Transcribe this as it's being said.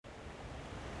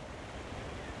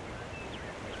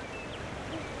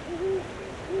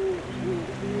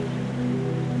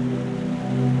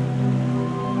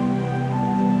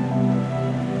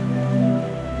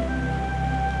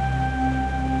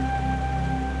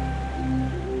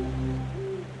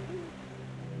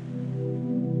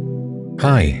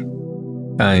Hi,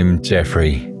 I'm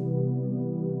Jeffrey.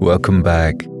 Welcome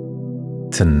back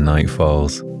to Night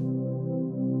Falls.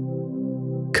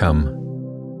 Come,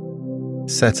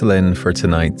 settle in for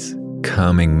tonight's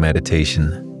calming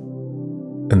meditation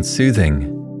and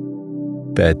soothing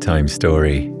bedtime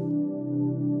story.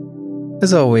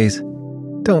 As always,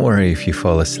 don't worry if you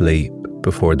fall asleep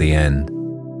before the end.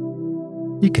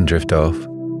 You can drift off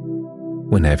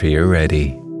whenever you're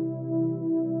ready.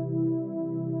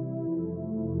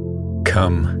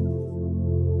 Come,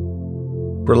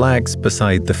 relax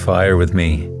beside the fire with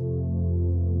me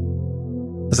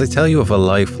as I tell you of a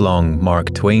lifelong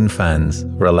Mark Twain fan's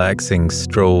relaxing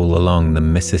stroll along the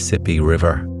Mississippi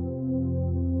River.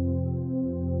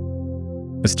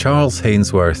 As Charles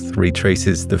Hainsworth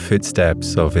retraces the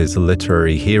footsteps of his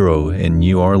literary hero in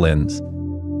New Orleans,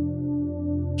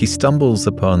 he stumbles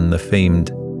upon the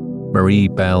famed Marie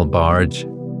Belle barge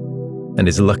and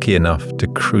is lucky enough to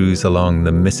cruise along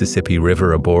the Mississippi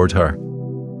River aboard her.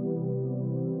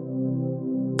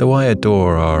 Though I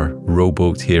adore our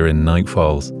rowboat here in Night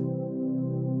Falls,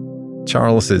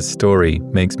 Charles's story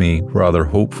makes me rather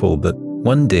hopeful that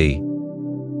one day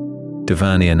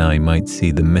Devani and I might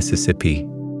see the Mississippi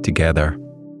together.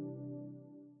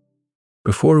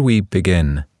 Before we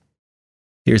begin,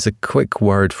 here's a quick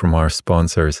word from our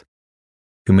sponsors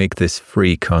who make this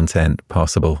free content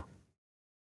possible.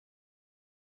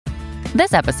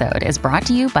 This episode is brought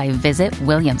to you by Visit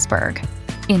Williamsburg.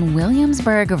 In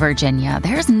Williamsburg, Virginia,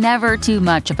 there's never too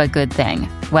much of a good thing.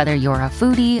 Whether you're a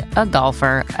foodie, a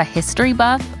golfer, a history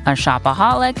buff, a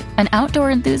shopaholic, an outdoor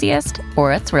enthusiast,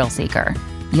 or a thrill seeker,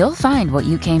 you'll find what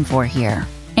you came for here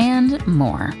and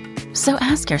more. So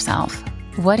ask yourself,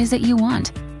 what is it you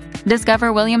want?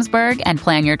 Discover Williamsburg and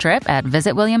plan your trip at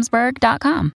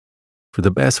visitwilliamsburg.com. For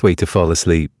the best way to fall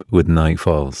asleep with Night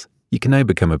Falls, you can now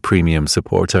become a premium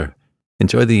supporter.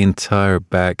 Enjoy the entire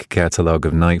back catalogue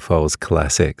of Night Falls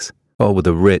classics, all with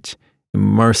a rich,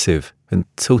 immersive, and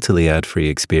totally ad-free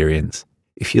experience.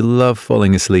 If you love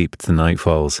falling asleep to Night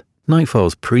Falls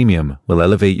Premium will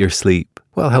elevate your sleep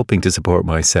while helping to support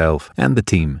myself and the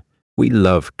team. We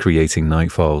love creating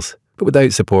Night Falls, but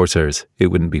without supporters,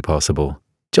 it wouldn't be possible.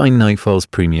 Join Night Falls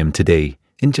Premium today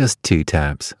in just 2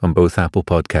 taps on both Apple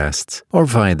Podcasts or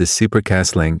via the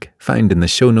Supercast link found in the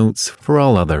show notes for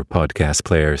all other podcast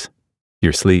players.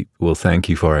 Your sleep will thank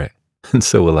you for it, and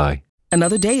so will I.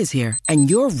 Another day is here, and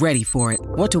you're ready for it.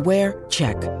 What to wear?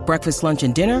 Check. Breakfast, lunch,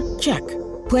 and dinner? Check.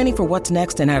 Planning for what's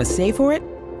next and how to save for it?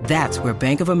 That's where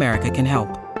Bank of America can help.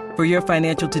 For your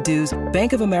financial to-dos,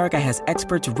 Bank of America has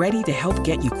experts ready to help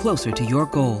get you closer to your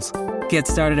goals. Get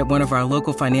started at one of our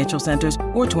local financial centers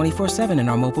or 24/7 in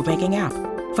our mobile banking app.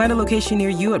 Find a location near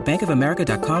you at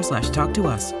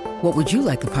bankofamerica.com/talktous. What would you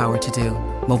like the power to do?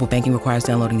 Mobile banking requires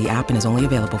downloading the app and is only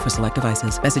available for select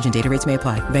devices. Message and data rates may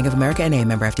apply. Bank of America N.A.,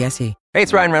 member FDIC. Hey,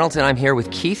 it's Ryan Reynolds, and I'm here with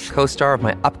Keith, co-star of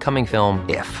my upcoming film,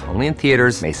 If, only in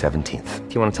theaters May 17th.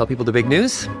 Do you want to tell people the big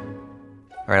news?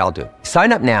 All right, I'll do it.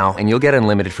 Sign up now and you'll get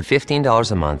unlimited for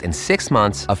 $15 a month and 6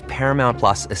 months of Paramount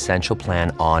Plus Essential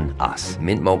Plan on us.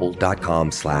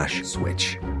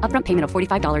 MintMobile.com/switch. Upfront payment of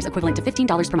 $45 equivalent to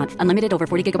 $15 per month. Unlimited over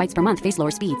 40 gigabytes per month. Face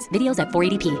lower speeds. Videos at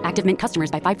 480p. Active Mint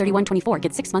customers by 531.24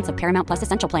 get 6 months of Paramount Plus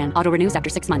Essential Plan. Auto renews after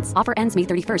 6 months. Offer ends May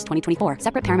 31st, 2024.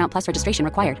 Separate Paramount Plus registration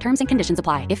required. Terms and conditions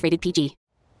apply if rated PG.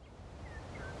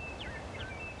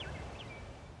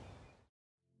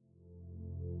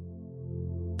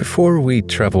 Before we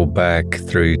travel back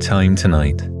through time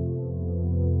tonight,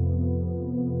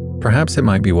 perhaps it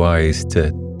might be wise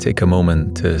to take a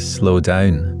moment to slow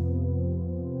down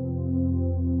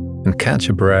and catch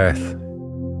a breath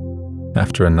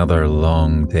after another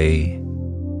long day.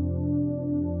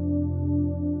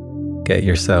 Get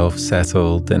yourself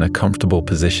settled in a comfortable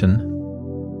position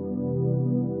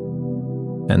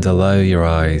and allow your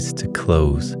eyes to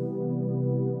close.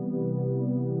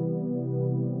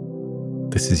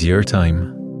 This is your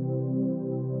time.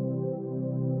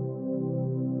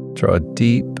 Draw a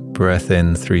deep breath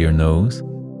in through your nose.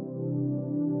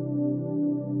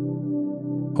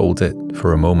 Hold it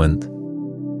for a moment.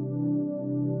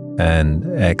 And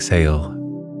exhale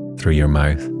through your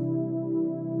mouth.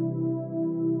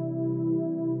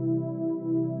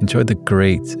 Enjoy the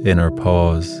great inner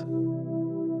pause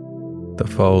that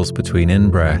falls between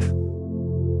in-breath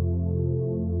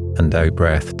and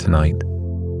out-breath tonight.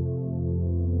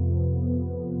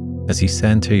 As you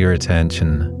center your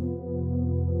attention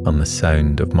on the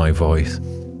sound of my voice.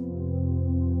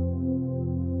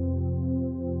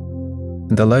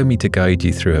 And allow me to guide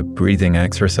you through a breathing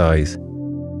exercise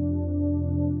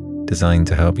designed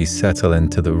to help you settle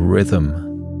into the rhythm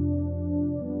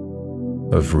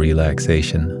of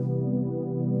relaxation.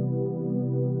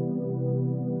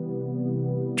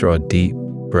 Draw a deep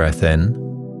breath in.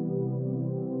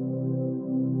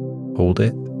 Hold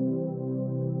it.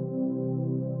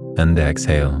 And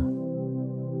exhale,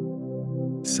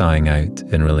 sighing out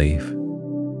in relief.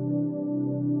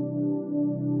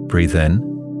 Breathe in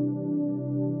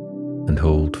and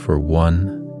hold for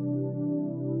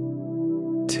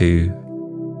 1, 2,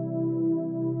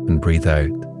 and breathe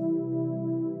out.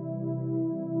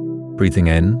 Breathing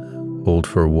in, hold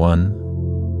for 1,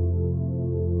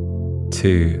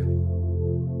 2,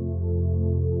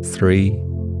 3,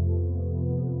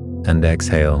 and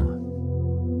exhale.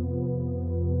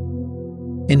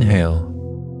 Inhale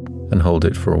and hold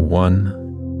it for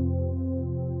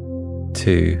 1,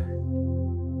 2,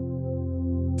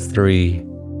 3,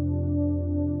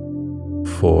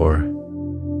 4,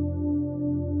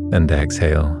 and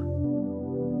exhale.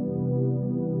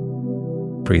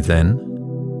 Breathe in,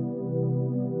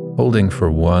 holding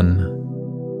for 1,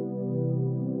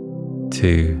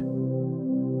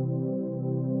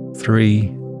 2,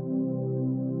 3,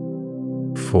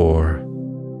 4,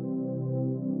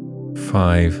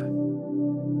 5,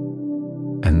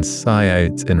 and sigh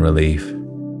out in relief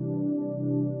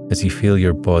as you feel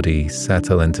your body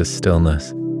settle into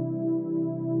stillness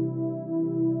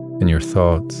and your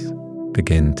thoughts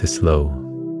begin to slow.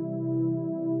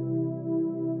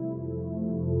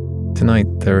 Tonight,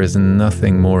 there is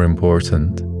nothing more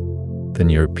important than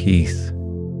your peace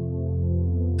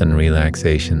and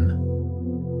relaxation.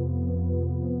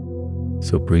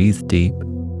 So breathe deep,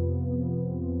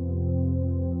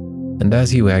 and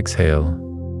as you exhale,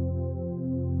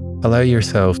 allow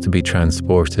yourself to be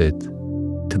transported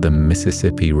to the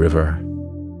Mississippi River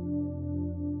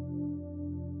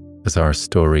as our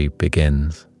story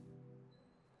begins.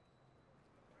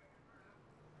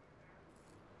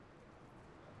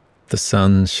 The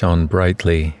sun shone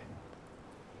brightly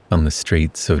on the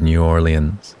streets of New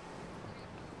Orleans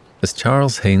as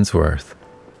Charles Hainsworth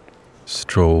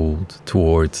strolled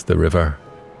towards the river.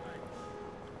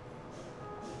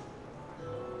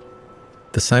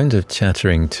 The sound of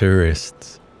chattering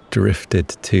tourists drifted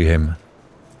to him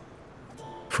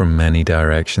from many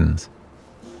directions.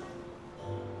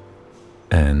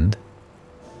 And,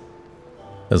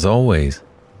 as always,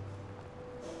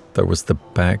 there was the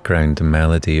background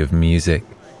melody of music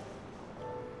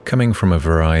coming from a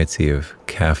variety of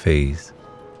cafes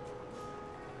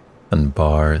and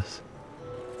bars.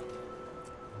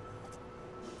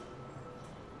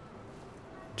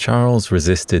 Charles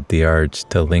resisted the urge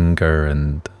to linger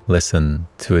and listen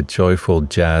to a joyful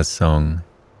jazz song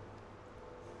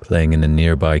playing in a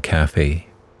nearby cafe.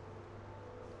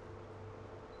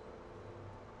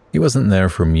 He wasn't there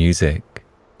for music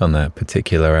on that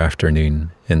particular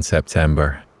afternoon in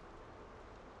September.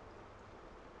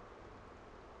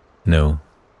 No,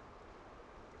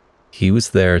 he was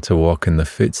there to walk in the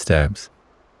footsteps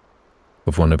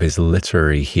of one of his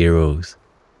literary heroes,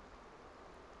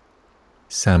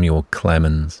 Samuel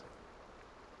Clemens,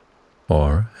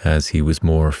 or as he was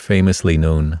more famously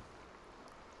known,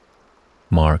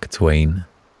 Mark Twain.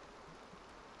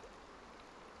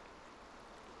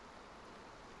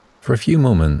 For a few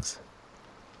moments,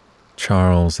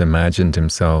 Charles imagined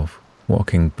himself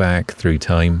walking back through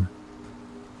time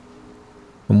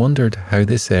and wondered how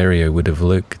this area would have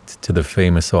looked to the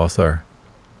famous author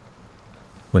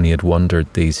when he had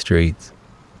wandered these streets.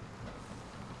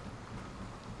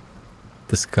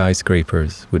 The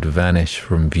skyscrapers would vanish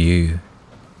from view,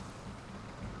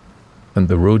 and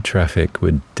the road traffic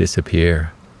would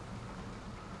disappear.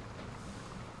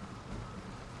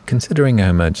 Considering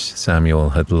how much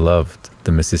Samuel had loved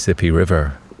the Mississippi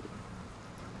River,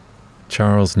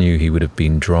 Charles knew he would have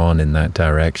been drawn in that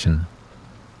direction,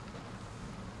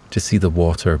 to see the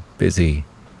water busy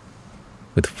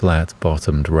with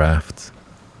flat-bottomed rafts,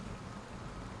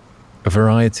 a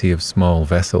variety of small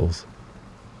vessels,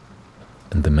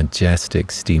 and the majestic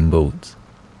steamboats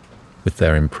with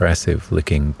their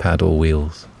impressive-looking paddle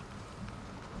wheels.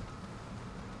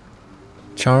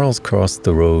 Charles crossed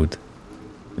the road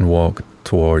and walked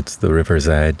towards the river's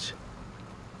edge.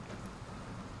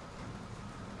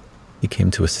 He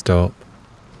came to a stop.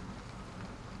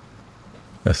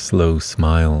 A slow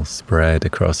smile spread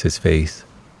across his face.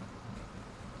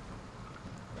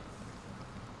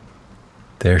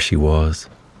 There she was,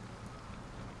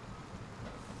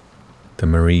 the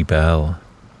Marie Belle,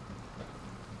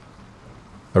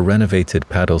 a renovated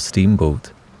paddle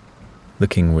steamboat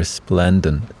looking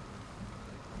resplendent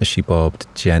as she bobbed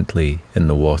gently in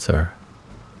the water,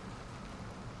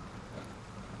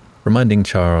 reminding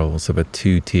Charles of a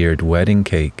two-tiered wedding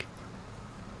cake.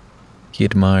 He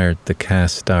admired the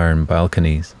cast-iron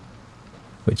balconies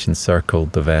which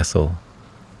encircled the vessel,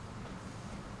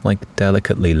 like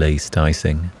delicately laced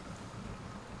icing.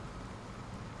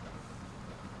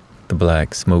 The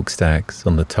black smokestacks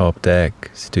on the top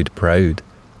deck stood proud,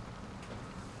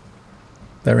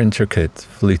 their intricate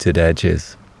fluted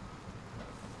edges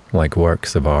like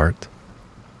works of art.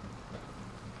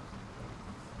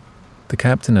 The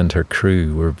captain and her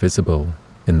crew were visible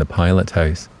in the pilot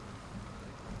house.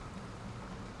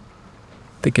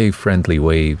 They gave friendly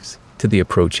waves to the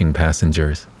approaching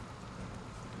passengers.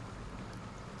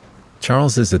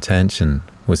 Charles's attention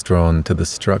was drawn to the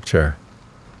structure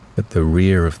at the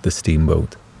rear of the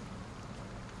steamboat.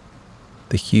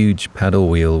 The huge paddle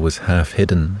wheel was half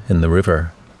hidden in the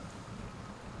river,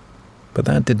 but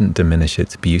that didn't diminish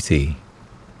its beauty.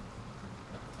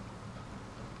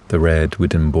 The red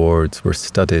wooden boards were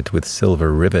studded with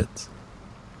silver rivets.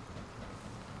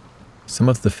 Some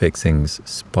of the fixings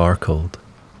sparkled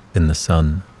in the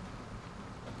sun.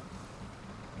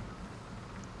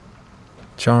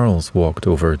 Charles walked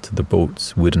over to the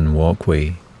boat's wooden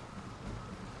walkway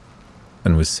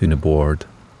and was soon aboard.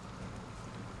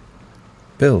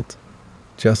 Built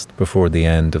just before the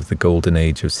end of the golden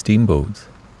age of steamboats,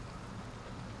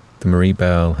 the Marie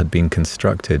Belle had been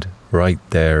constructed right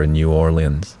there in New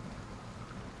Orleans,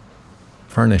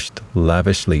 furnished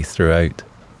lavishly throughout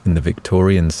in the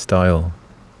Victorian style.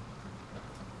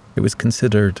 It was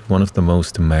considered one of the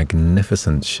most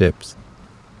magnificent ships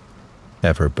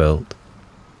ever built.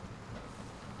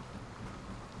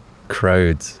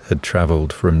 Crowds had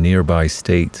travelled from nearby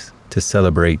states to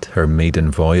celebrate her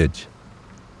maiden voyage.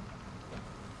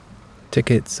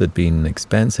 Tickets had been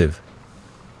expensive,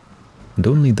 and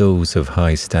only those of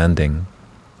high standing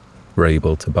were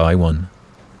able to buy one.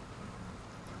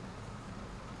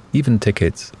 Even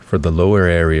tickets for the lower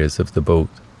areas of the boat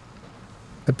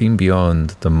had been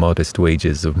beyond the modest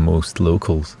wages of most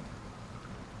locals.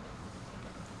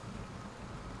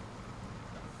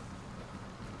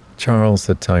 Charles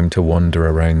had time to wander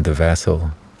around the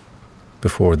vessel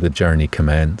before the journey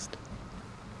commenced.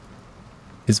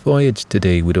 His voyage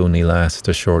today would only last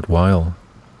a short while,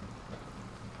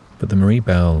 but the Marie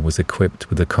Belle was equipped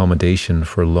with accommodation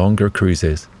for longer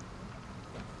cruises,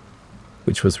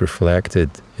 which was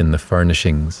reflected in the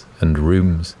furnishings and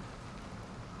rooms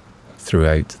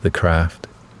throughout the craft.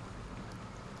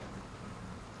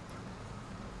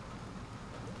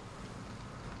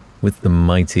 With the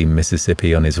mighty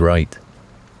Mississippi on his right,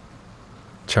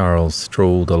 Charles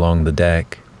strolled along the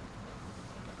deck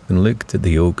and looked at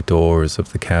the oak doors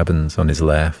of the cabins on his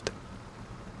left.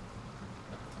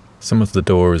 Some of the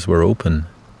doors were open,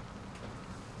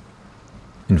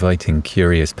 inviting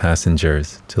curious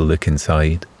passengers to look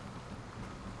inside.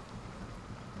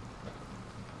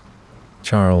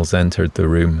 Charles entered the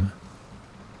room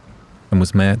and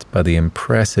was met by the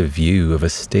impressive view of a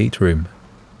stateroom.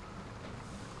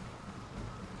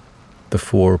 The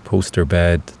four-poster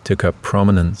bed took up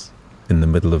prominence in the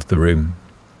middle of the room.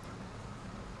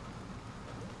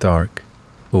 Dark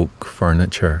oak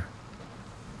furniture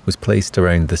was placed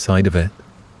around the side of it.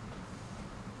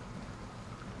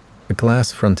 A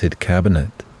glass-fronted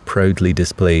cabinet proudly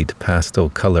displayed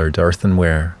pastel-coloured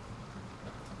earthenware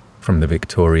from the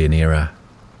Victorian era.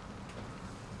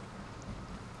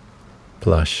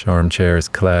 Plush armchairs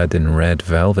clad in red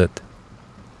velvet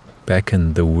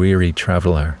beckoned the weary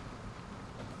traveller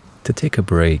to take a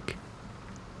break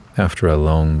after a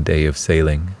long day of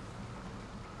sailing.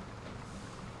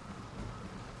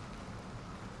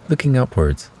 Looking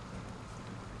upwards,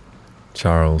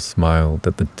 Charles smiled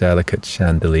at the delicate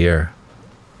chandelier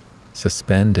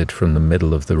suspended from the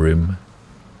middle of the room.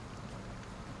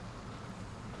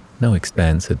 No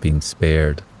expense had been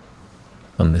spared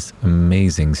on this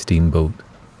amazing steamboat.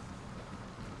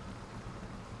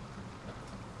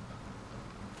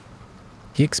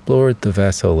 He explored the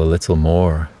vessel a little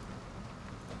more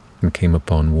and came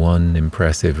upon one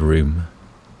impressive room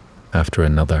after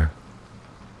another.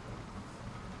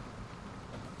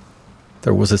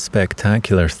 There was a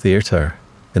spectacular theatre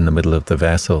in the middle of the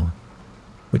vessel,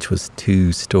 which was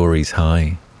 2 stories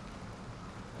high.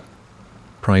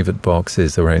 Private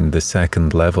boxes around the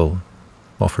second level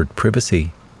offered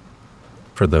privacy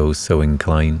for those so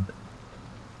inclined.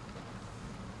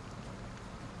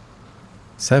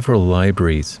 Several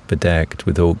libraries bedecked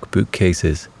with oak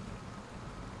bookcases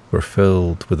were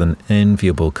filled with an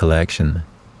enviable collection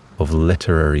of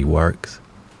literary works.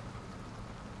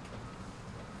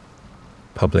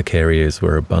 Public areas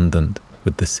were abundant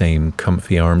with the same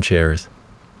comfy armchairs,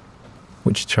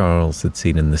 which Charles had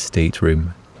seen in the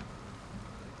stateroom.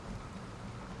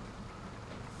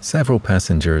 Several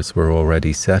passengers were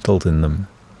already settled in them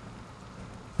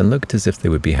and looked as if they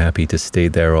would be happy to stay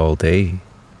there all day.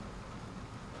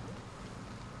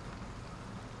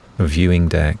 A viewing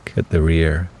deck at the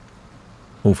rear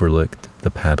overlooked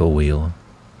the paddle wheel.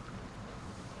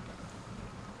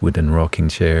 Wooden rocking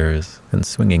chairs and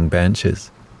swinging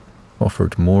benches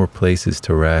offered more places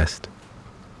to rest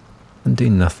and do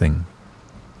nothing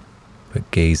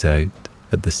but gaze out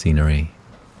at the scenery.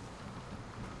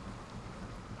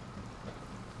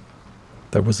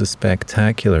 There was a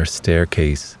spectacular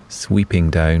staircase sweeping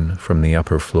down from the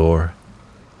upper floor,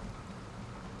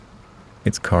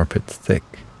 its carpet thick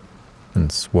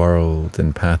and swirled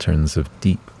in patterns of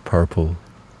deep purple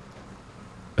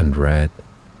and red.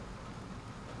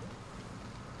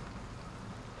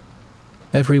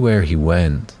 Everywhere he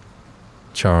went,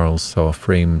 Charles saw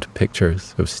framed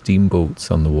pictures of steamboats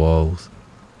on the walls.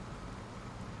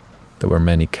 There were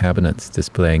many cabinets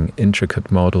displaying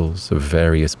intricate models of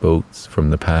various boats from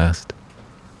the past.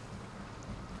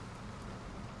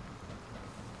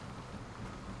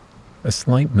 A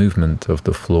slight movement of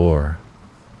the floor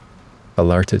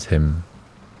alerted him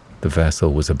the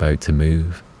vessel was about to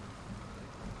move.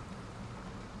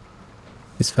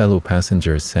 His fellow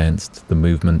passengers sensed the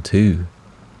movement too,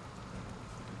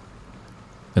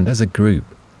 and as a group,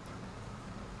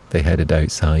 they headed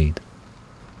outside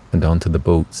and onto the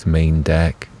boat's main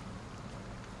deck.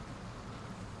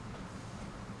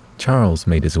 Charles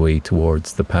made his way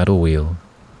towards the paddle wheel,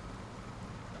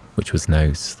 which was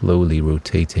now slowly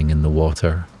rotating in the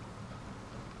water.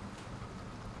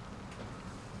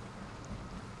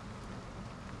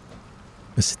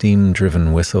 A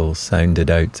steam-driven whistle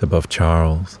sounded out above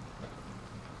Charles,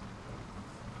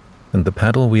 and the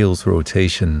paddle wheel's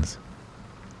rotations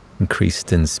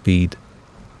increased in speed,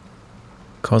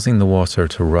 causing the water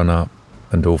to run up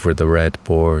and over the red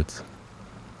boards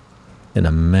in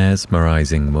a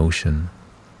mesmerizing motion.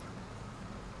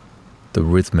 The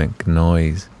rhythmic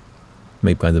noise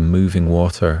made by the moving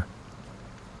water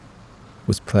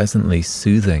was pleasantly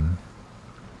soothing.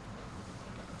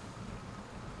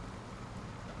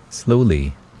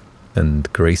 Slowly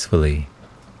and gracefully,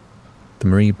 the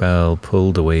Marie Belle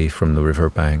pulled away from the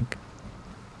riverbank.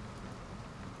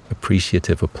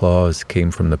 Appreciative applause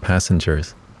came from the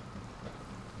passengers,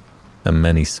 and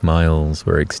many smiles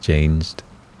were exchanged.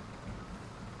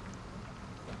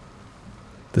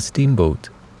 The steamboat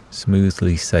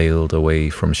smoothly sailed away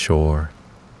from shore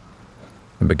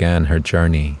and began her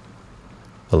journey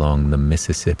along the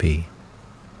Mississippi.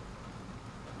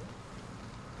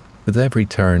 With every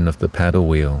turn of the paddle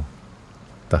wheel,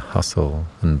 the hustle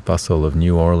and bustle of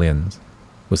New Orleans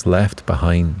was left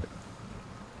behind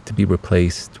to be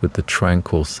replaced with the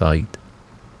tranquil sight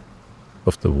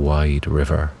of the wide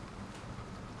river.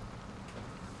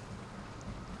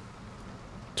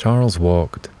 Charles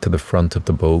walked to the front of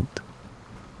the boat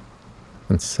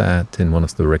and sat in one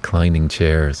of the reclining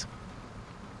chairs,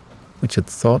 which had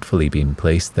thoughtfully been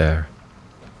placed there.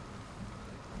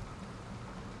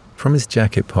 From his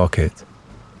jacket pocket,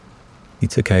 he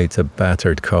took out a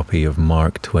battered copy of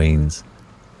Mark Twain's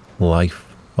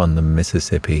Life on the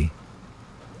Mississippi.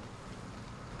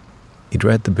 He'd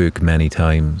read the book many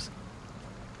times,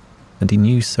 and he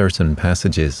knew certain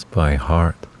passages by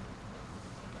heart.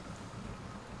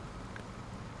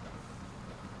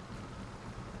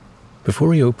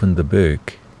 Before he opened the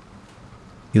book,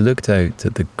 he looked out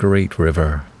at the great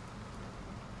river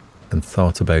and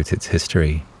thought about its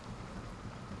history.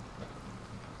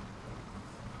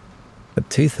 At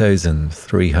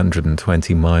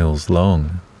 2,320 miles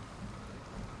long,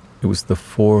 it was the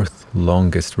fourth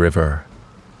longest river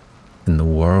in the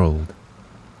world.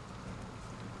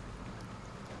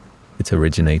 It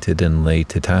originated in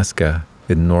Lake Itasca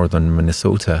in northern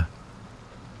Minnesota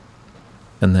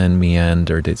and then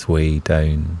meandered its way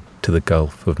down to the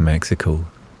Gulf of Mexico.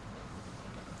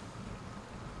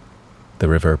 The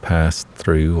river passed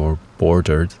through or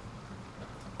bordered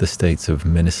the states of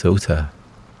Minnesota,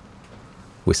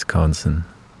 Wisconsin,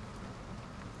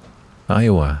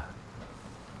 Iowa,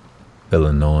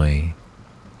 Illinois,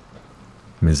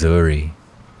 Missouri,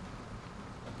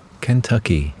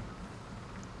 Kentucky,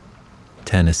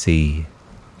 Tennessee,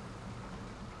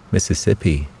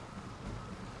 Mississippi,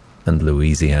 and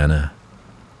Louisiana.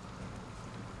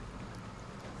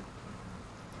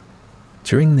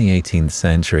 During the 18th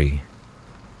century,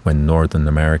 when Northern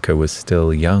America was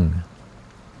still young,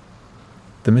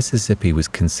 the Mississippi was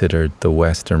considered the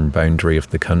western boundary of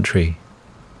the country.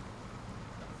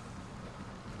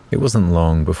 It wasn't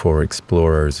long before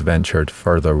explorers ventured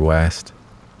further west,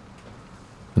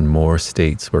 and more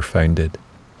states were founded.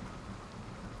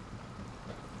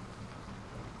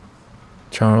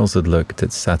 Charles had looked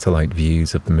at satellite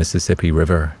views of the Mississippi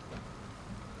River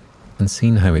and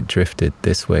seen how it drifted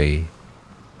this way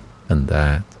and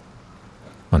that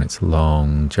on its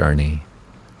long journey.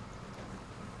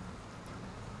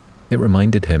 It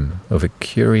reminded him of a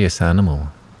curious animal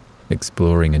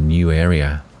exploring a new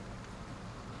area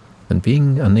and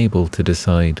being unable to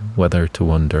decide whether to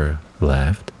wander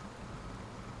left,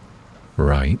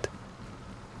 right,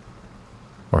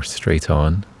 or straight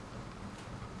on,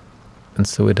 and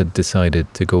so it had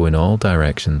decided to go in all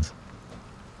directions.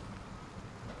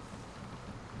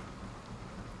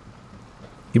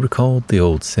 He recalled the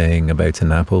old saying about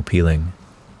an apple peeling.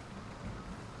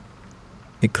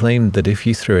 It claimed that if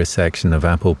you threw a section of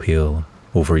apple peel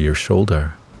over your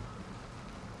shoulder,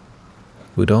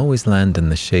 it would always land in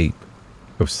the shape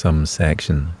of some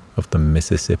section of the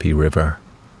Mississippi River,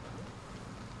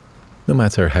 no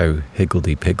matter how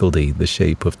higgledy-piggledy the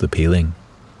shape of the peeling.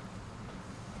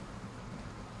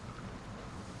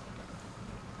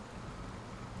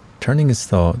 Turning his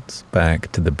thoughts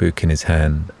back to the book in his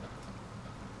hand,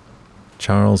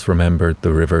 Charles remembered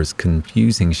the river's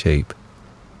confusing shape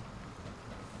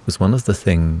was one of the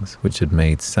things which had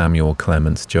made Samuel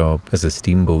Clement's job as a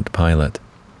steamboat pilot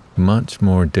much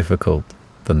more difficult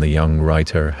than the young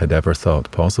writer had ever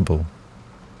thought possible.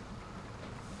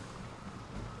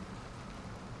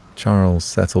 Charles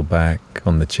settled back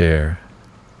on the chair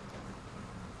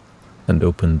and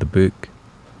opened the book.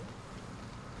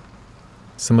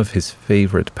 Some of his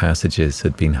favorite passages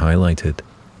had been highlighted.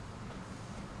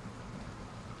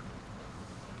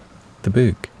 The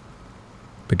book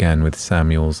began with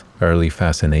Samuel's early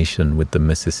fascination with the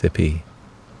Mississippi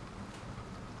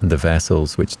and the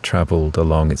vessels which travelled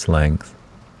along its length.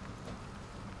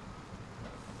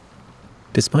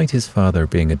 Despite his father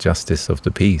being a justice of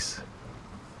the peace,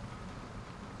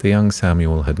 the young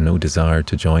Samuel had no desire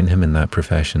to join him in that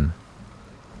profession,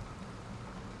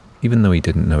 even though he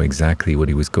didn't know exactly what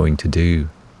he was going to do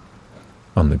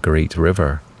on the great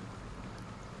river.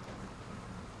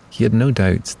 He had no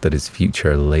doubts that his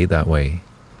future lay that way.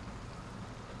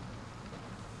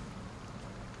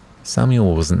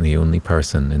 Samuel wasn't the only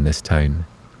person in this town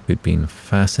who'd been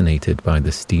fascinated by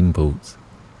the steamboats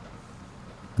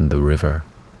and the river.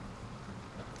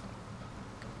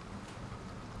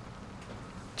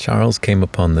 Charles came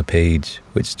upon the page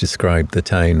which described the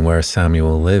town where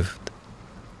Samuel lived,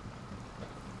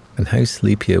 and how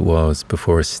sleepy it was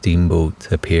before a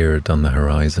steamboat appeared on the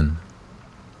horizon.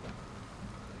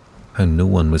 How no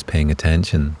one was paying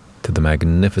attention to the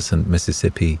magnificent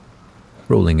Mississippi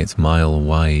rolling its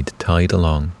mile-wide tide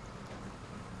along,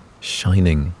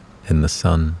 shining in the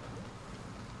sun,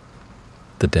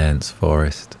 the dense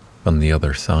forest on the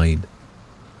other side.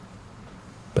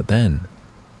 But then,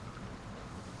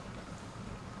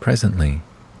 presently,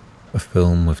 a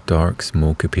film of dark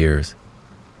smoke appears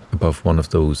above one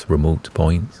of those remote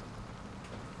points.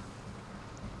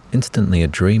 Instantly a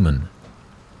drayman,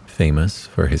 famous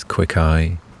for his quick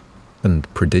eye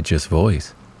and prodigious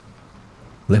voice,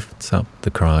 lifts up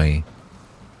the cry,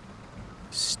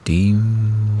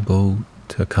 "Steamboat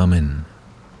a-comin',"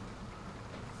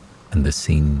 and the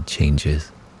scene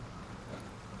changes.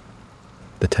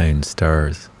 The town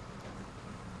stirs.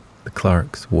 The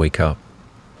clerks wake up.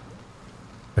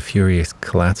 A furious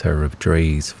clatter of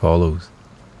drays follows.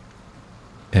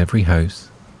 Every house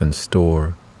and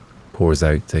store pours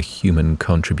out a human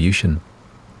contribution,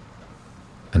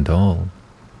 and all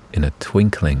in a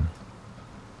twinkling.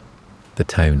 The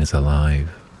town is alive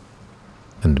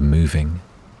and moving.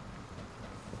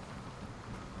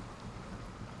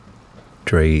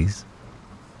 Drays,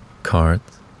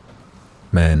 carts,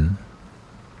 men,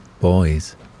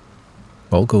 boys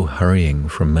all go hurrying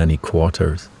from many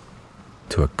quarters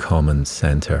to a common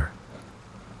centre,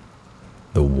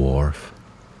 the wharf.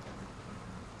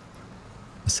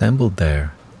 Assembled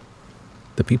there,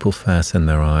 the people fasten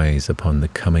their eyes upon the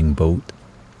coming boat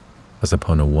as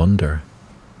upon a wonder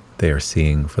they are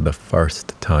seeing for the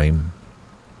first time.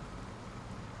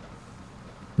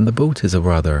 And the boat is a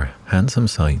rather handsome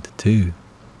sight too.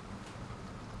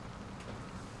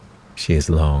 She is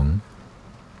long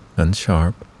and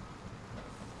sharp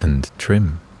and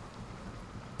trim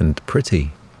and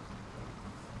pretty.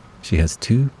 She has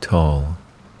two tall,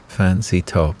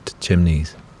 fancy-topped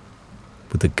chimneys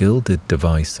with a gilded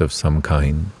device of some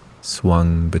kind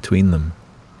swung between them.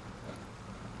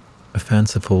 A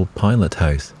fanciful pilot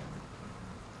house,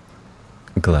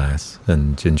 glass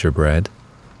and gingerbread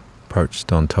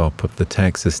perched on top of the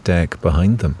Texas deck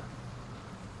behind them.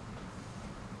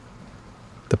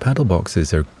 The paddle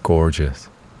boxes are gorgeous,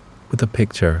 with a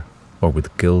picture or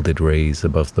with gilded rays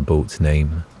above the boat's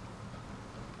name.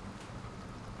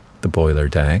 The boiler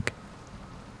deck,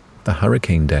 the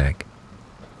hurricane deck,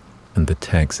 and the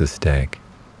Texas deck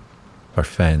are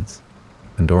fenced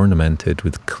and ornamented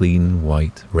with clean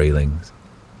white railings.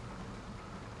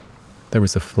 There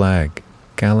was a flag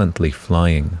gallantly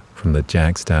flying from the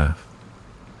jackstaff.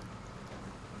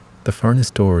 The furnace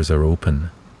doors are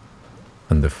open,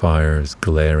 and the fires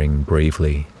glaring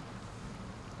bravely.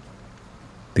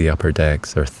 The upper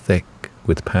decks are thick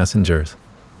with passengers.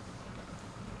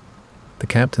 The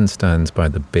captain stands by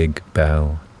the big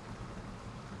bell,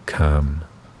 calm,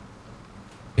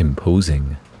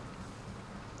 imposing,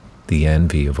 the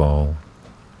envy of all.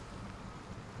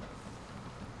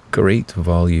 Great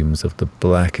volumes of the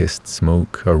blackest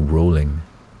smoke are rolling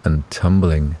and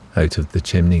tumbling out of the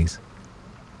chimneys.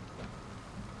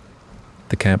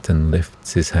 The captain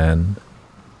lifts his hand.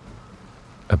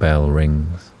 A bell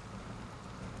rings.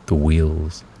 The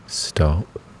wheels stop.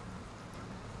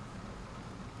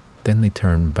 Then they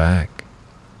turn back,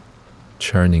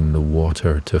 churning the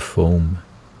water to foam,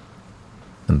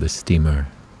 and the steamer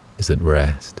is at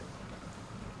rest.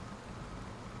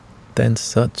 Then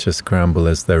such a scramble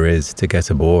as there is to get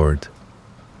aboard,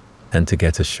 and to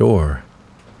get ashore,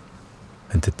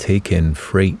 and to take in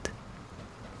freight,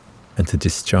 and to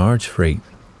discharge freight,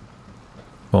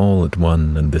 all at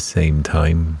one and the same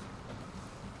time.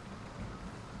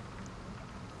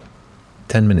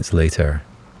 10 minutes later,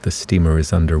 the steamer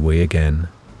is underway again,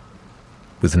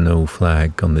 with no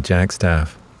flag on the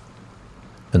jackstaff,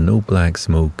 and no black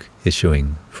smoke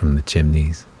issuing from the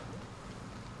chimneys.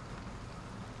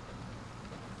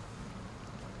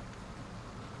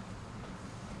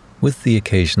 With the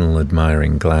occasional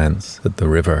admiring glance at the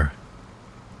river,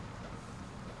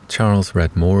 Charles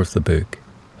read more of the book.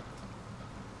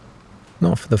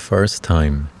 Not for the first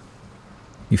time,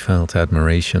 he felt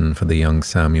admiration for the young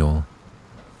Samuel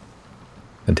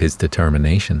and his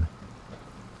determination,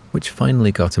 which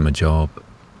finally got him a job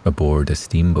aboard a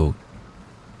steamboat.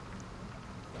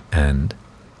 And,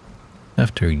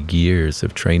 after years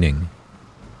of training,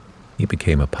 he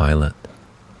became a pilot.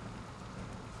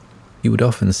 He would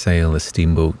often sail a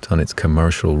steamboat on its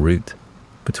commercial route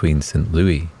between St.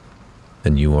 Louis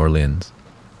and New Orleans.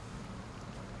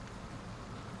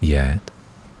 Yet,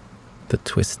 the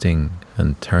twisting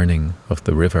and turning of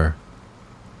the river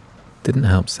didn't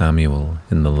help Samuel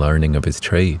in the learning of his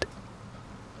trade.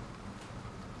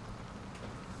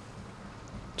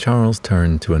 Charles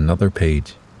turned to another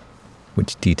page,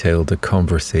 which detailed a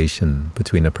conversation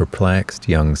between a perplexed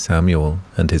young Samuel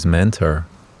and his mentor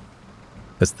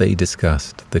as they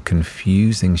discussed the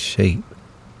confusing shape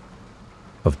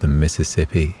of the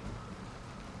Mississippi.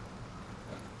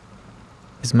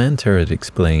 His mentor had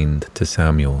explained to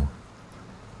Samuel,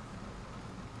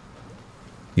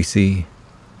 "You see,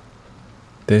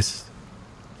 this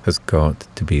has got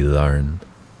to be learned.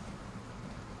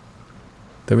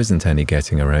 There isn't any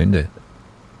getting around it.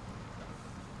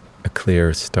 A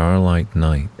clear starlight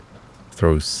night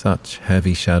throws such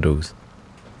heavy shadows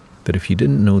that if you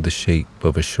didn't know the shape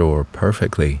of a shore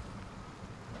perfectly,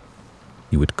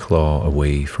 you would claw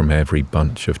away from every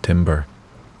bunch of timber,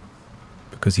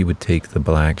 because you would take the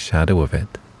black shadow of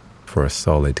it for a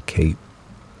solid cape.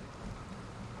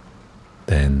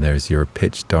 Then there's your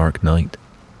pitch dark night.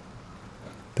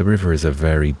 The river is a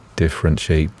very different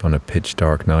shape on a pitch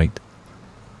dark night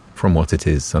from what it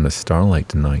is on a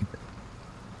starlight night.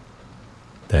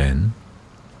 Then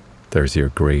there's your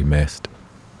grey mist.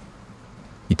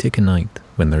 You take a night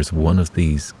when there's one of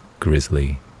these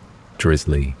grisly,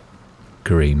 drizzly,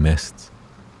 grey mists,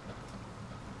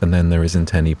 and then there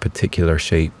isn't any particular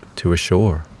shape to a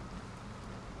shore.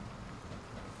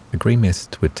 The grey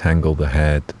mist would tangle the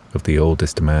head of the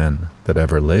oldest man that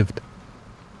ever lived.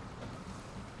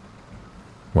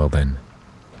 Well then,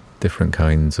 different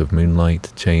kinds of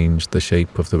moonlight change the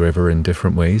shape of the river in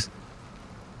different ways.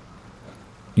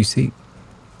 You see...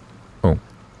 Oh,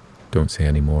 don't say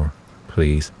any more,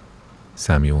 please,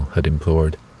 Samuel had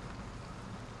implored.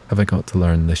 Have I got to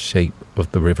learn the shape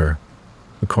of the river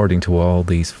according to all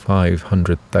these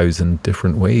 500,000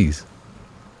 different ways?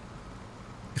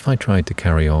 If I tried to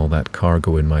carry all that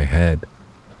cargo in my head,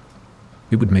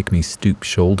 it would make me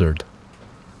stoop-shouldered.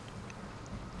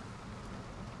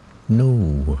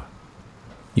 No,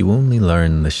 you only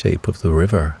learn the shape of the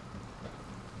river,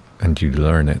 and you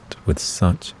learn it with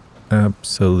such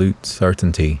absolute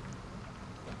certainty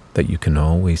that you can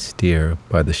always steer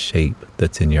by the shape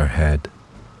that's in your head,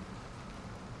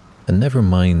 and never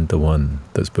mind the one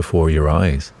that's before your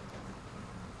eyes.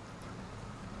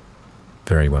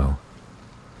 Very well,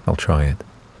 I'll try it,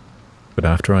 but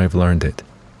after I've learned it,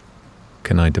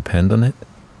 can I depend on it?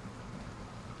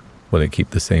 Will it keep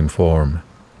the same form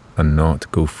and not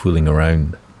go fooling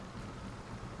around?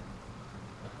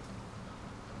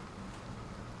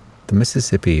 The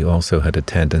Mississippi also had a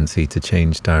tendency to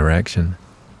change direction.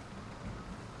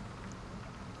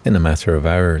 In a matter of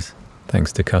hours,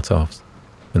 thanks to cutoffs,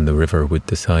 when the river would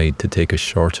decide to take a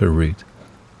shorter route.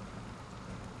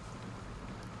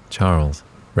 Charles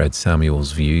read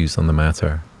Samuel's views on the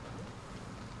matter.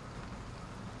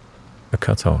 A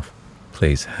cutoff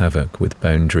plays havoc with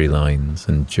boundary lines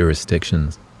and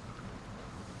jurisdictions.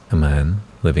 A man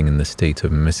living in the state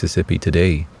of Mississippi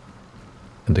today,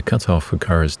 and a cutoff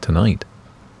occurs tonight,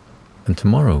 and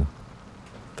tomorrow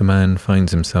the man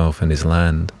finds himself in his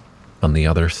land on the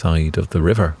other side of the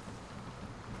river,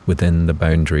 within the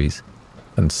boundaries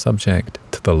and subject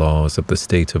to the laws of the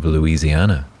state of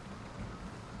Louisiana.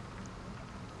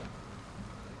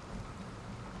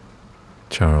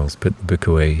 Charles put the book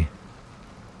away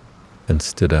and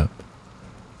stood up.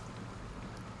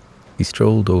 He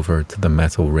strolled over to the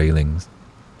metal railings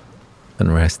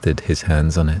and rested his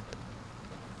hands on it.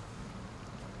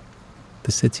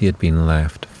 The city had been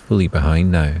left fully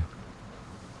behind now,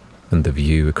 and the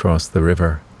view across the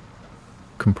river,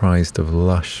 comprised of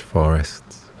lush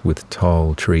forests with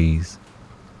tall trees,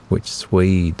 which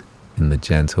swayed in the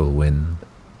gentle wind.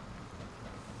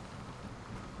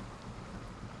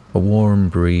 A warm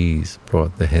breeze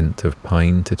brought the hint of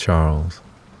pine to Charles.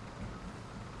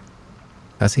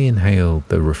 As he inhaled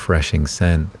the refreshing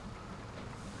scent,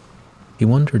 he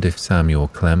wondered if Samuel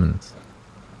Clemens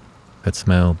had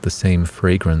smelled the same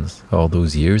fragrance all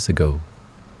those years ago.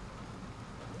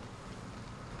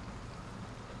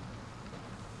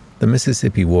 The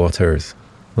Mississippi waters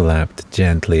lapped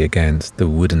gently against the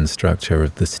wooden structure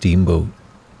of the steamboat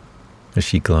as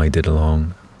she glided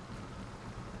along.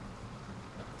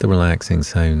 The relaxing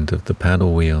sound of the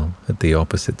paddle wheel at the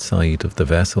opposite side of the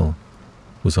vessel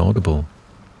was audible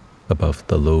above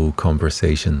the low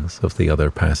conversations of the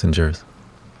other passengers.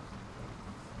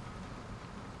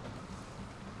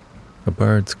 A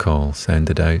bird's call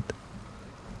sounded out.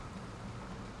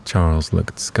 Charles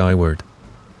looked skyward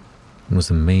and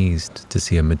was amazed to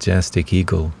see a majestic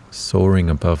eagle soaring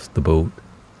above the boat,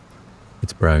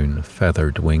 its brown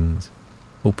feathered wings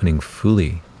opening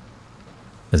fully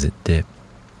as it dipped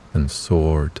and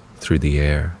soared through the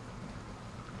air.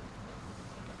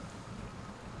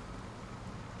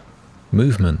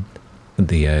 Movement at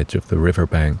the edge of the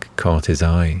riverbank caught his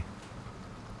eye.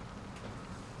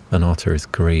 An otter's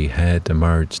grey head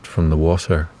emerged from the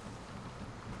water.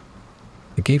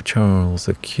 It gave Charles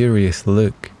a curious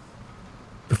look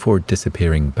before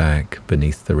disappearing back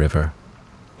beneath the river.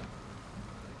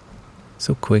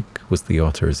 So quick was the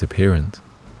otter's appearance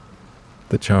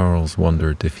that Charles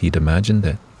wondered if he'd imagined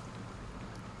it.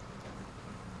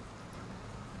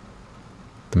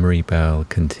 The Marie Belle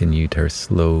continued her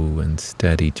slow and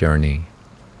steady journey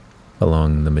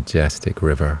along the majestic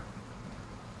river.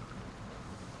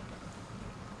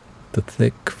 The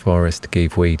thick forest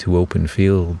gave way to open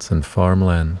fields and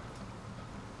farmland.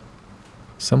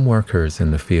 Some workers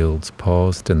in the fields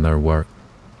paused in their work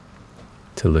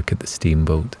to look at the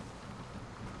steamboat.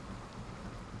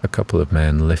 A couple of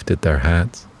men lifted their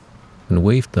hats and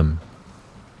waved them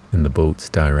in the boat's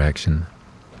direction.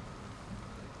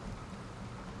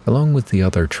 Along with the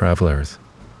other travelers,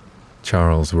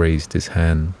 Charles raised his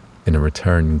hand in a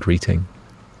return greeting.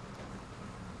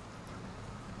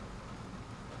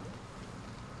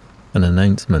 An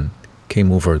announcement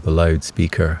came over the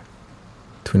loudspeaker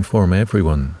to inform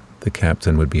everyone the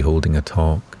captain would be holding a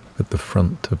talk at the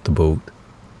front of the boat.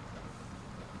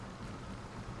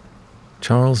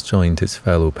 Charles joined his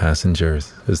fellow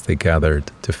passengers as they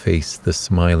gathered to face the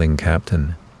smiling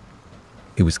captain.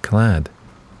 He was clad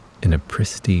in a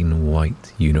pristine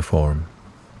white uniform.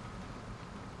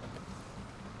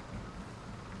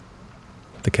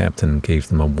 The captain gave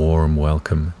them a warm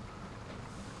welcome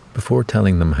before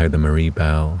telling them how the Marie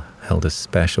Belle held a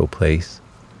special place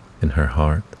in her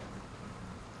heart.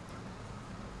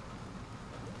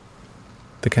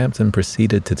 The captain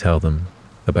proceeded to tell them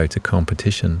about a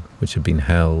competition which had been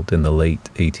held in the late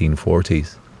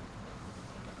 1840s.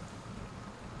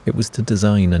 It was to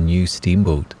design a new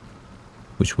steamboat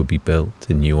which would be built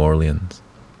in New Orleans.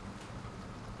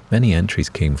 Many entries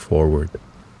came forward,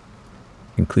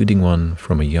 including one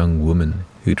from a young woman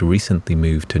who'd recently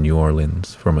moved to New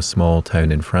Orleans from a small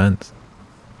town in France.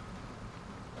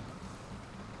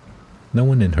 No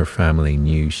one in her family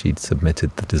knew she'd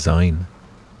submitted the design,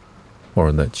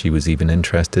 or that she was even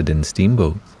interested in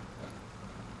steamboats.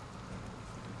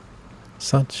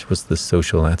 Such was the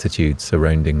social attitude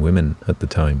surrounding women at the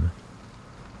time.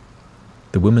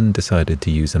 The woman decided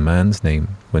to use a man's name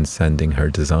when sending her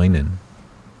design in.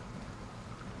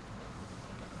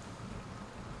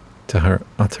 To her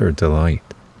utter delight,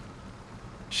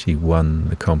 she won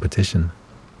the competition.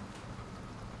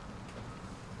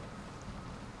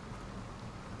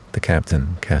 The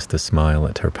captain cast a smile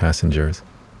at her passengers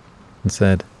and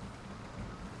said,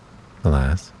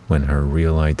 alas, when her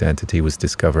real identity was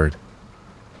discovered,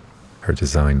 her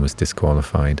design was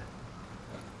disqualified.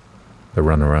 The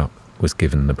runner-up was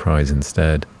given the prize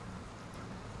instead.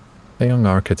 A young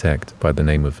architect by the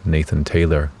name of Nathan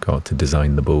Taylor got to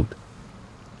design the boat.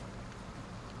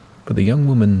 But the young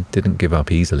woman didn't give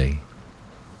up easily.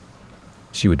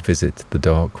 She would visit the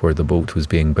dock where the boat was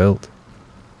being built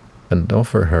and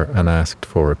offer her unasked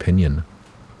for opinion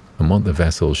on what the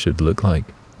vessel should look like.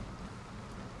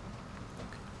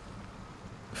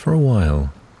 For a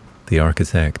while, the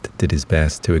architect did his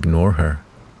best to ignore her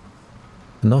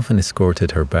and often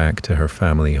escorted her back to her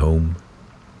family home.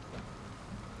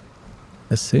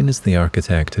 As soon as the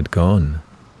architect had gone,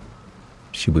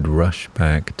 she would rush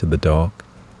back to the dock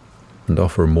and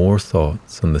offer more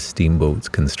thoughts on the steamboat's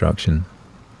construction.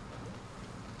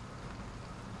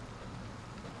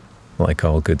 Like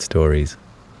all good stories,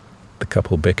 the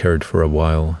couple bickered for a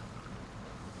while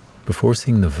before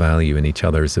seeing the value in each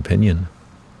other's opinion.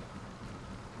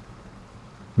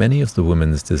 Many of the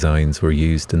woman's designs were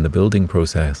used in the building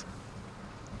process.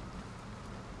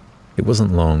 It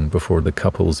wasn't long before the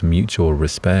couple's mutual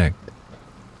respect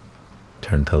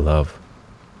turned to love.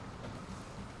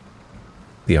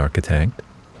 The architect,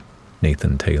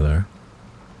 Nathan Taylor,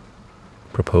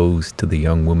 proposed to the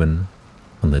young woman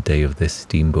on the day of this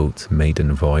steamboat's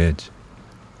maiden voyage.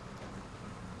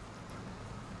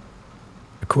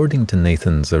 According to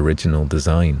Nathan's original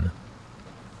design,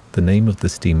 the name of the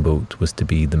steamboat was to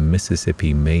be the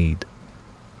Mississippi Maid.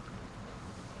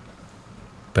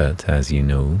 But as you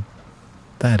know,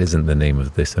 that isn't the name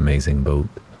of this amazing boat.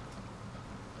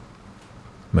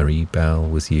 Marie Belle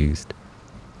was used,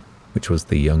 which was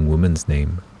the young woman's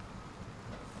name.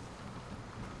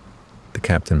 The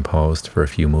captain paused for a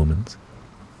few moments.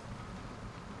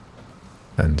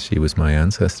 And she was my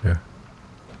ancestor,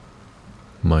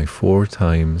 my 4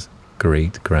 times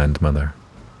great-grandmother.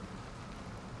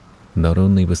 Not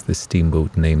only was the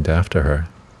steamboat named after her,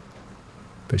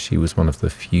 but she was one of the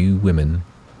few women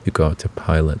who got to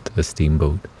pilot a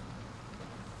steamboat.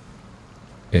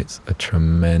 It's a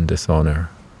tremendous honor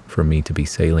for me to be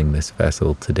sailing this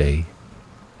vessel today.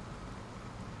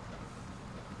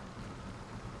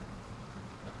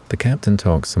 The captain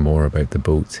talked some more about the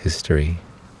boat's history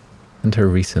and her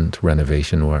recent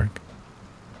renovation work.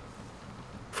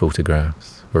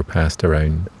 Photographs were passed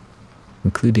around,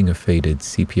 including a faded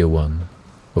sepia one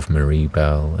of Marie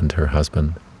Belle and her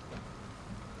husband.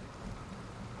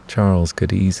 Charles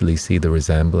could easily see the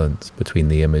resemblance between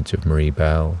the image of Marie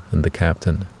Belle and the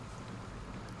captain.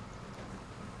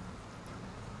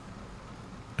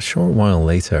 A short while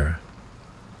later,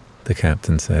 the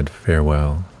captain said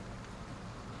farewell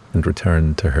and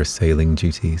returned to her sailing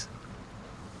duties.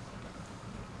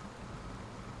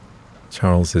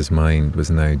 Charles's mind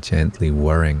was now gently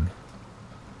whirring,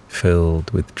 filled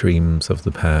with dreams of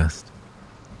the past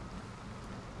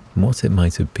and what it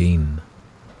might have been.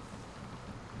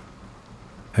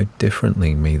 How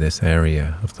differently may this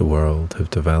area of the world have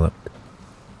developed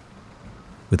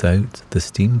without the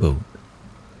steamboat?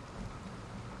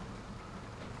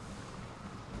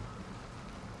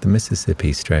 The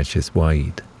Mississippi stretches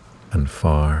wide and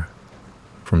far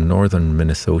from northern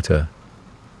Minnesota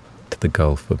to the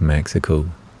Gulf of Mexico.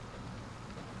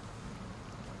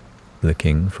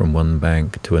 Looking from one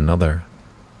bank to another,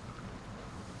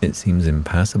 it seems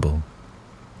impassable.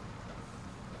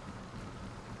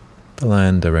 The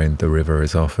land around the river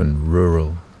is often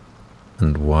rural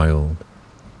and wild,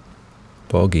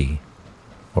 boggy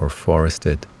or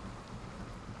forested.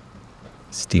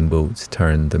 Steamboats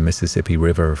turned the Mississippi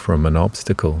River from an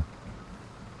obstacle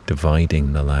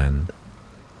dividing the land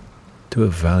to a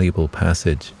valuable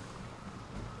passage,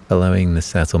 allowing the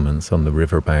settlements on the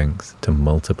riverbanks to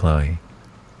multiply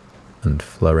and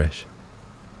flourish.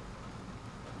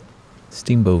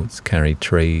 Steamboats carried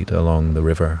trade along the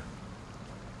river,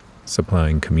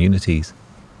 supplying communities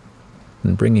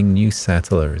and bringing new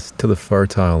settlers to the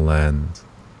fertile lands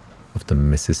of the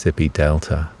Mississippi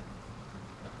Delta.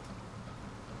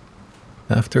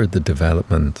 After the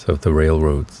development of the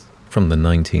railroads from the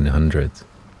 1900s,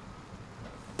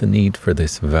 the need for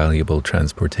this valuable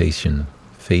transportation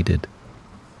faded.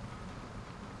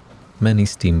 Many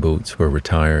steamboats were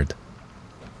retired,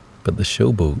 but the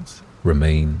showboats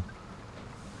remained.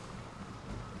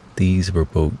 These were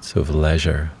boats of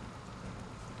leisure,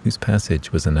 whose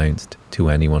passage was announced to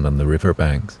anyone on the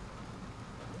riverbanks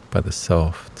by the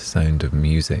soft sound of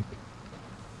music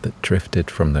that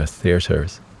drifted from their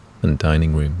theatres and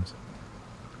dining rooms.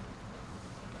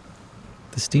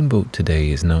 The steamboat today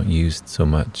is not used so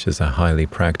much as a highly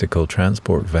practical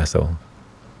transport vessel,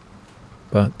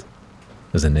 but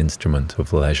as an instrument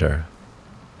of leisure.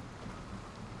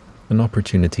 An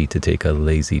opportunity to take a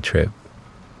lazy trip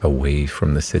away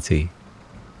from the city,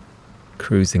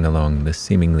 cruising along the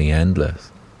seemingly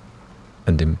endless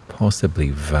and impossibly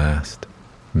vast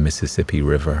Mississippi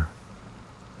River.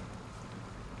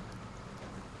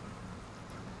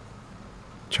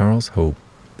 Charles hoped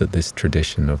that this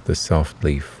tradition of the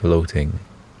softly floating,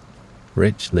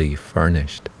 richly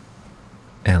furnished,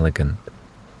 elegant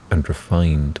and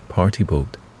refined party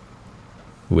boat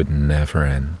would never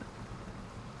end.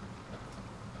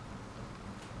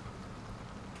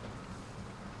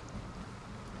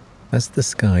 As the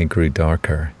sky grew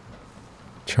darker,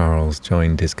 Charles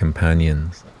joined his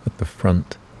companions at the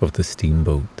front of the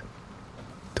steamboat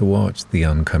to watch the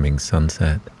oncoming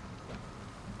sunset.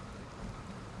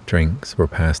 Drinks were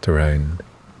passed around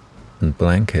and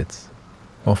blankets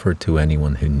offered to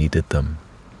anyone who needed them.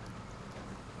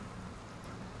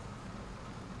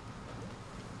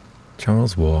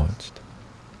 Charles watched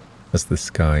as the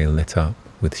sky lit up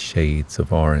with shades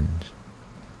of orange.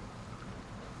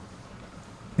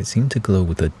 It seemed to glow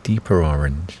with a deeper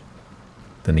orange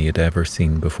than he had ever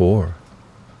seen before.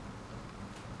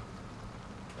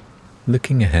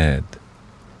 Looking ahead,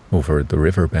 over the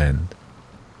river bend,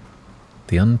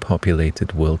 the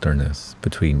unpopulated wilderness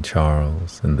between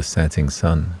Charles and the setting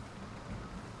sun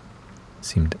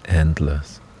seemed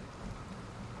endless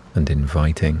and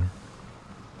inviting.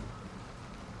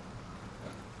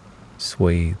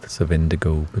 Swathes of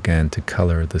indigo began to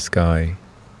color the sky,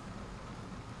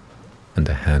 and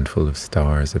a handful of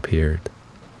stars appeared.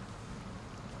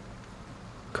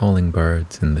 Calling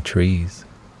birds in the trees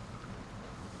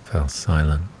fell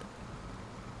silent.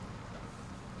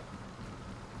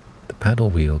 The paddle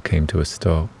wheel came to a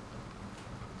stop,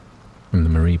 and the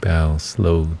Marie Belle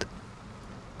slowed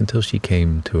until she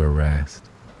came to a rest.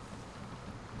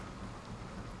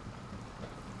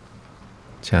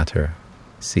 Chatter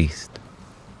ceased.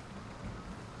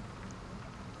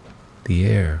 The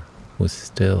air was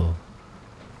still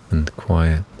and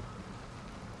quiet.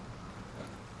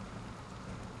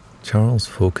 Charles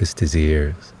focused his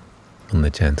ears on the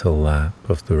gentle lap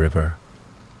of the river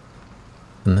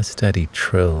and the steady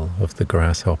trill of the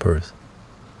grasshoppers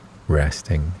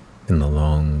resting in the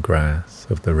long grass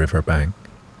of the riverbank.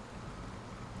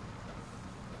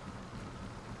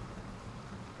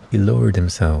 He lowered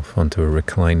himself onto a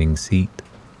reclining seat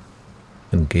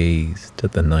and gazed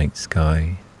at the night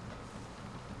sky.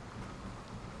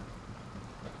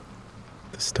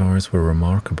 The stars were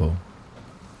remarkable.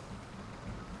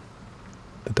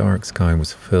 The dark sky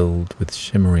was filled with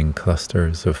shimmering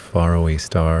clusters of faraway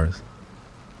stars,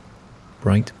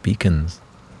 bright beacons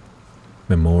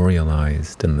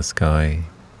memorialized in the sky.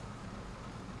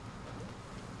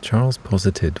 Charles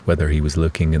posited whether he was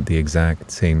looking at the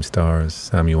exact same stars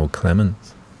Samuel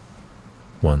Clemens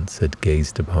once had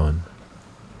gazed upon.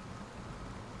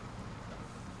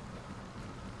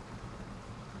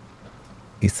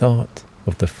 He thought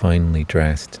of the finely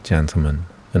dressed gentlemen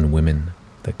and women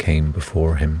that came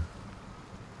before him,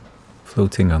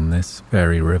 floating on this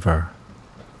very river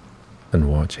and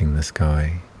watching the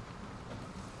sky.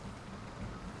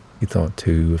 He thought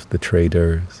too of the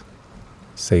traders,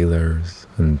 sailors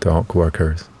and dock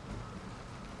workers,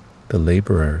 the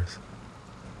laborers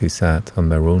who sat on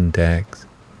their own decks,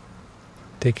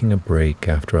 taking a break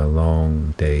after a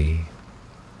long day,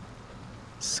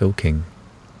 soaking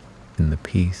in the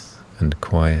peace and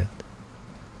quiet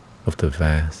of the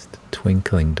vast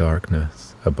twinkling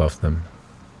darkness above them.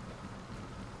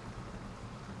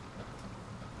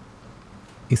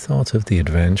 He thought of the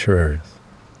adventurers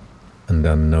and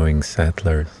unknowing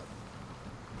settlers,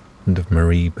 and of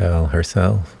Marie Belle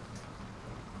herself,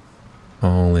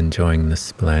 all enjoying the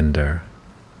splendor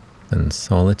and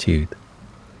solitude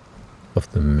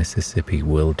of the Mississippi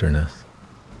wilderness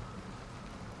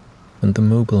and the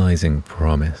mobilizing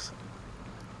promise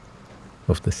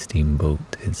of the steamboat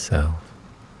itself.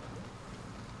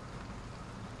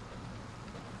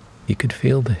 He could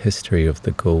feel the history of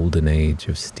the golden age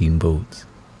of steamboats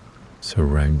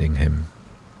surrounding him.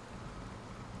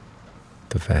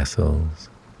 The vessels,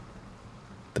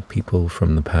 the people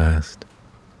from the past,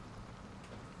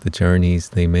 the journeys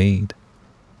they made,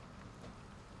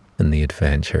 and the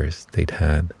adventures they'd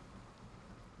had.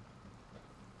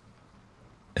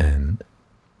 And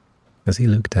as he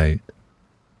looked out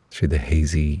through the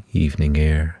hazy evening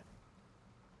air,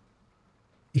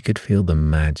 he could feel the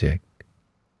magic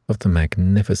of the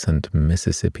magnificent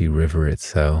Mississippi River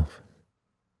itself,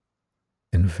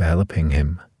 enveloping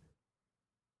him,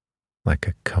 like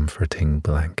a comforting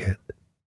blanket.